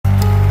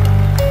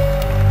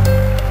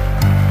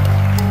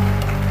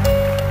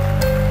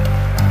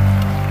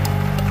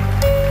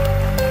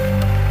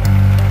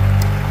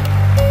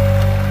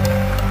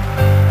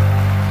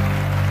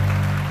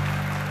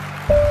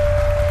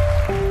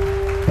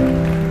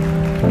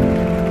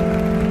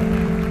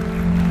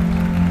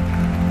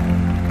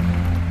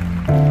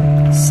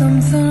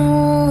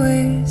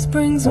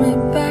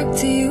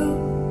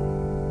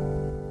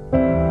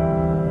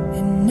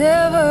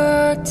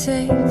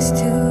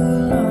takes too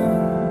long.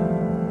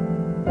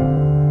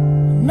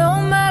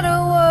 No matter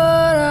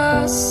what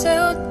I say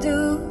or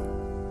do,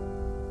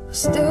 I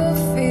still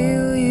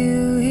feel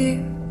you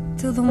here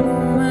till the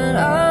moment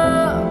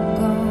I'm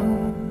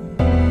gone.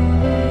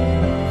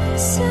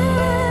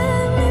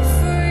 Set me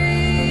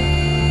free,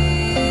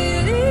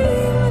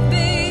 leave me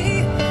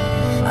be.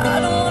 I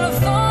don't wanna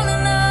fall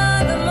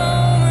another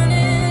moment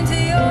into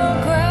your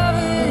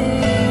gravity.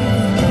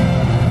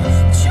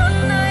 You're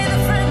neither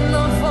friend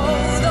nor foe,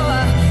 though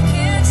I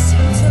can't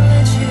seem to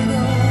let you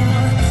go.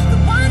 The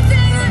one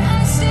thing that I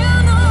still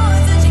know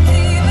is that you're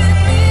keeping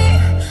me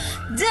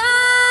down.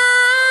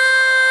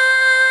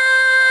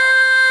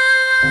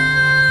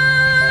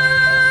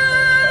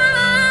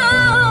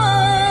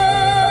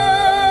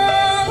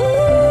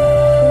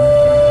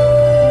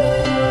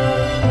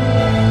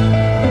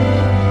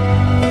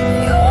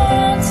 You're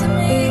on to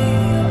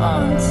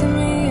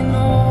me, and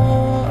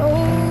all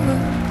over.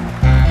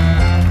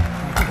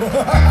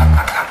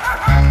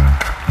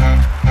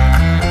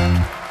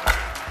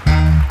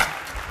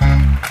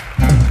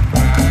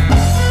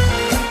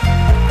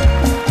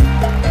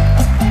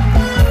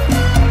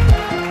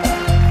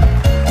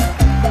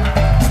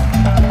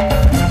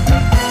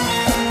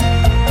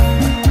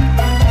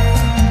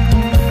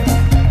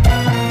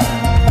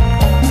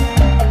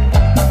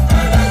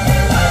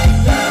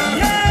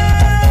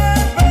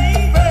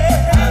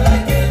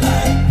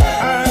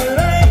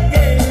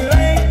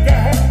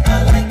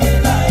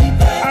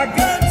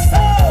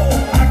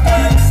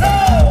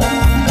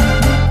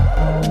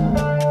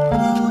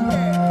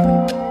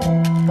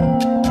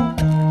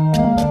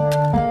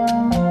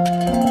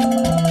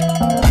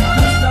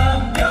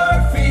 Stomp your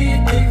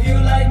feet if you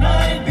like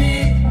my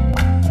beat.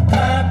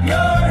 Clap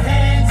your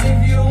hands if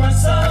you want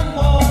some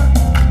more.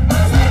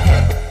 I like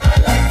it, I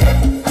like it,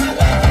 I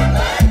like it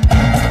like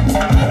that. I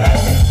like it, I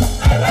like it,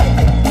 I like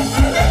it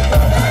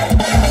like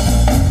that.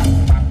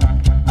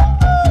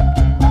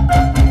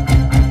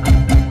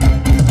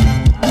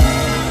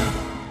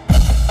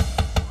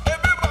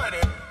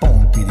 Everybody. Pom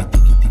tiri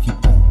tiki tiki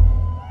pom.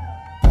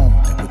 Pom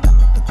tiki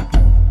tiki tiki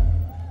pom.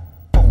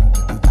 Pom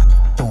tiki tiki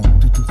tom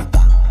tiki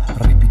tiki.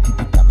 Ripiti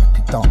pita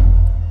piti tom.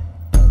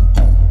 Pom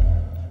pom.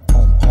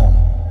 Pom pom.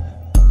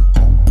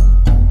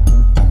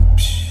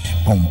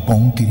 Pom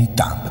pom tiri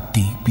tam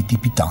piti piti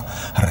pita.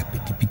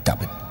 Ripiti pita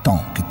piti tom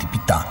piti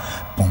pita.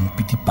 Pom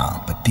piti pa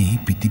piti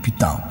piti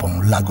pita. Pom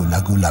lago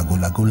lago lago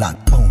lago lago.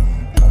 Pom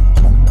pom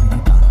pom tiri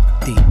tam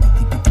piti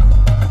piti pita.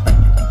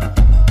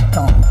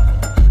 Tom.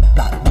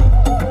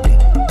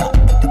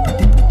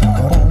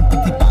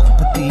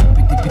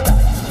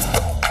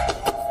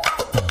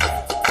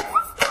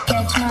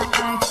 Catch my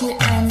eye to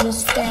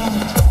understand.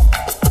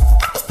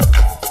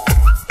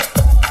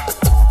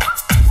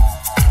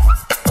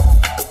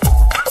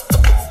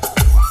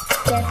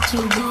 Step to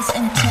this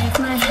and take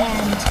my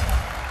hand.